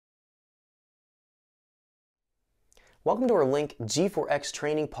Welcome to our Link G4x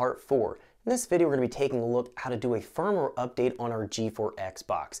Training Part 4. In this video, we're going to be taking a look at how to do a firmware update on our G4x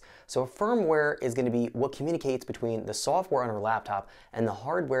box. So a firmware is going to be what communicates between the software on our laptop and the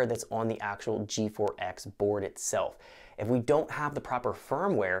hardware that's on the actual G4x board itself. If we don't have the proper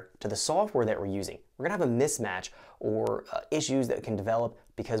firmware to the software that we're using, we're going to have a mismatch or issues that can develop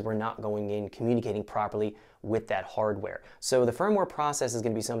because we're not going in communicating properly with that hardware. So the firmware process is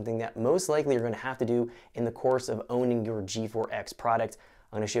going to be something that most likely you're going to have to do in the course of owning your G4x product.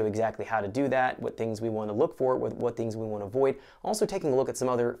 I'm going to show you exactly how to do that, what things we want to look for, what things we want to avoid. Also taking a look at some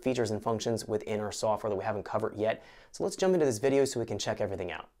other features and functions within our software that we haven't covered yet. So let's jump into this video so we can check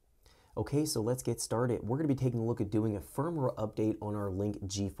everything out. Okay, so let's get started. We're going to be taking a look at doing a firmware update on our Link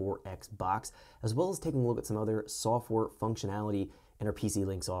G4x box, as well as taking a look at some other software functionality in our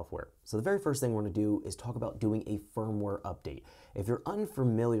PCLink software. So the very first thing we're going to do is talk about doing a firmware update. If you're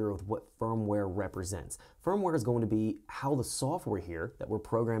unfamiliar with what firmware represents, firmware is going to be how the software here that we're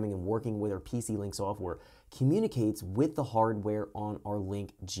programming and working with our PCLink software communicates with the hardware on our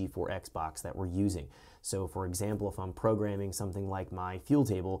Link G4x box that we're using. So for example, if I'm programming something like my fuel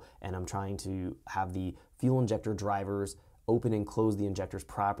table and I'm trying to have the fuel injector drivers open and close the injectors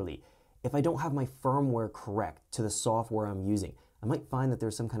properly, if I don't have my firmware correct to the software I'm using, I might find that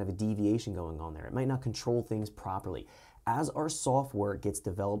there's some kind of a deviation going on there. It might not control things properly. As our software gets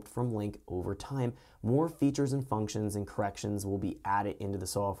developed from Link over time, more features and functions and corrections will be added into the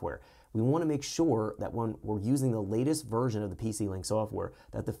software. We want to make sure that when we're using the latest version of the PCLink software,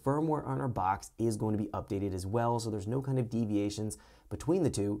 that the firmware on our box is going to be updated as well, so there's no kind of deviations between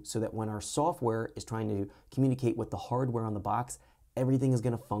the two, so that when our software is trying to communicate with the hardware on the box, everything is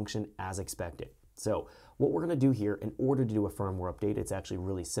going to function as expected. So what we're going to do here in order to do a firmware update, it's actually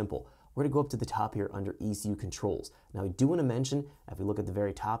really simple. We're going to go up to the top here under ECU controls. Now I do want to mention, if we look at the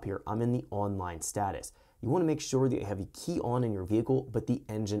very top here, I'm in the online status. You want to make sure that you have a key on in your vehicle, but the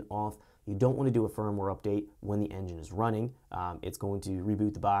engine off. You don't want to do a firmware update when the engine is running. It's going to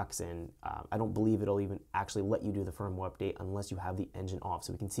reboot the box, and I don't believe it'll even actually let you do the firmware update unless you have the engine off.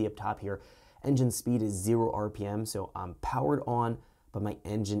 So we can see up top here, engine speed is 0 RPM, so I'm powered on, but my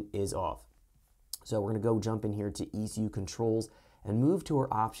engine is off. So we're going to go jump in here to ECU controls and move to our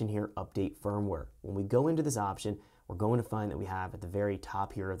option here, update firmware. When we go into this option, we're going to find that we have at the very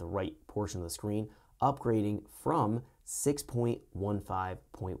top here, at the right portion of the screen, upgrading from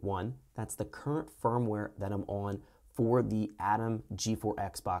 6.15.1. That's the current firmware that I'm on for the Atom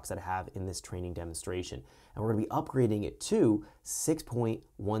G4x box that I have in this training demonstration. And we're going to be upgrading it to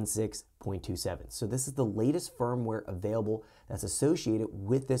 6.16.27. So this is the latest firmware available that's associated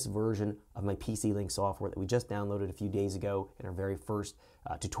with this version of my PCLink software that we just downloaded a few days ago in our very first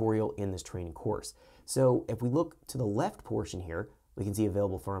tutorial in this training course. So if we look to the left portion here, we can see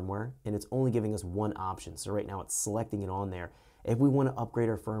available firmware, and it's only giving us one option. So right now it's selecting it on there. If we want to upgrade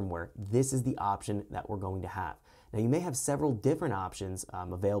our firmware, this is the option that we're going to have. Now you may have several different options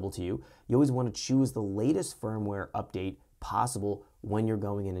available to you. You always want to choose the latest firmware update possible when you're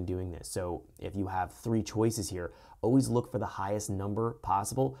going in and doing this. So if you have 3 choices here, always look for the highest number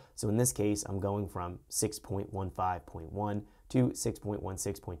possible. So in this case, I'm going from 6.15.1 to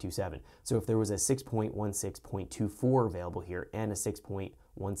 6.16.27. So if there was a 6.16.24 available here and a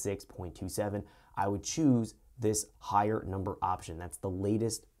 6.16.27, I would choose this higher number option. That's the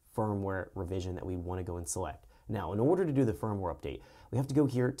latest firmware revision that we want to go and select. Now, in order to do the firmware update, we have to go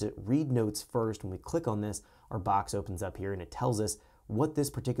here to read notes first. When we click on this, our box opens up here and it tells us what this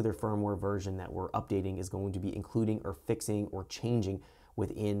particular firmware version that we're updating is going to be including or fixing or changing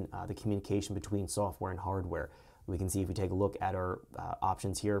within the communication between software and hardware. We can see if we take a look at our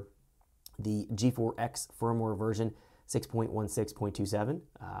options here, the G4x firmware version 6.16.27,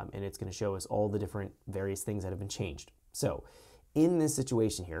 and it's going to show us all the different various things that have been changed. So in this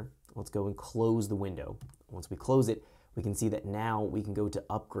situation here, let's go and close the window. Once we close it, we can see that now we can go to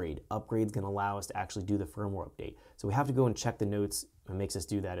upgrade. Upgrade is going to allow us to actually do the firmware update. So we have to go and check the notes. It makes us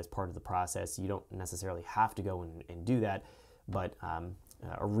do that as part of the process. You don't necessarily have to go and do that, but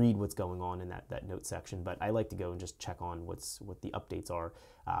or read what's going on in that note section. But I like to go and just check on what the updates are.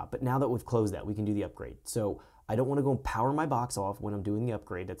 But now that we've closed that, we can do the upgrade. So I don't want to go and power my box off when I'm doing the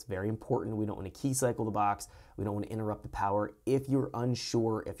upgrade. That's very important. We don't want to key cycle the box. We don't want to interrupt the power. If you're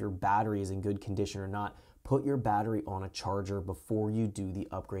unsure if your battery is in good condition or not, put your battery on a charger before you do the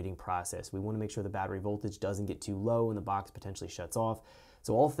upgrading process. We want to make sure the battery voltage doesn't get too low and the box potentially shuts off.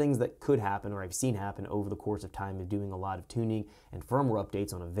 So all things that could happen, or I've seen happen over the course of time of doing a lot of tuning and firmware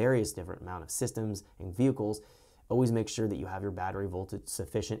updates on a various different amount of systems and vehicles, always make sure that you have your battery voltage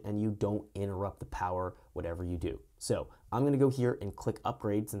sufficient and you don't interrupt the power whatever you do. So I'm going to go here and click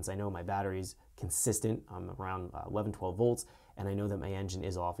upgrade since I know my battery's consistent. I'm around 11, 12 volts, and I know that my engine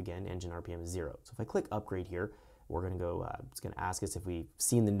is off again. Engine RPM is 0. So if I click upgrade here, we're going to go, it's going to ask us if we've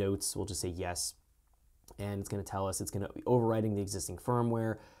seen the notes. We'll just say yes, and it's going to tell us it's going to be overriding the existing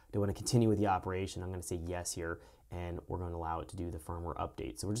firmware. Do I want to continue with the operation? I'm going to say yes here, and we're going to allow it to do the firmware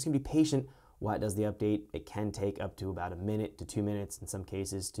update. So we're just going to be patient while it does the update. It can take up to about 1 minute to 2 minutes in some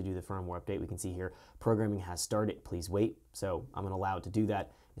cases to do the firmware update. We can see here, programming has started, please wait. So I'm going to allow it to do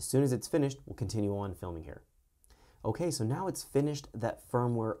that. As soon as it's finished, we'll continue on filming here. Okay, so now it's finished that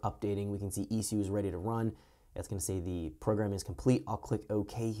firmware updating. We can see ECU is ready to run. It's going to say the program is complete. I'll click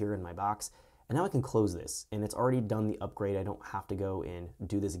OK here in my box. And now I can close this, and it's already done the upgrade. I don't have to go and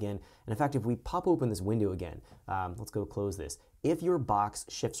do this again. And in fact, if we pop open this window again, let's go close this. If your box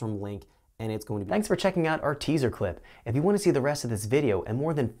shifts from Link, and it's going to be... Thanks for checking out our teaser clip. If you want to see the rest of this video and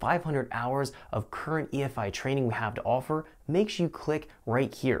more than 500 hours of current EFI training we have to offer, make sure you click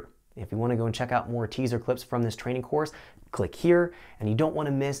right here. If you want to go and check out more teaser clips from this training course, click here, and you don't want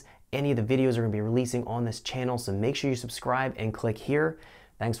to miss any of the videos we're going to be releasing on this channel, so make sure you subscribe and click here.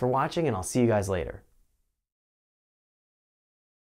 Thanks for watching, and I'll see you guys later.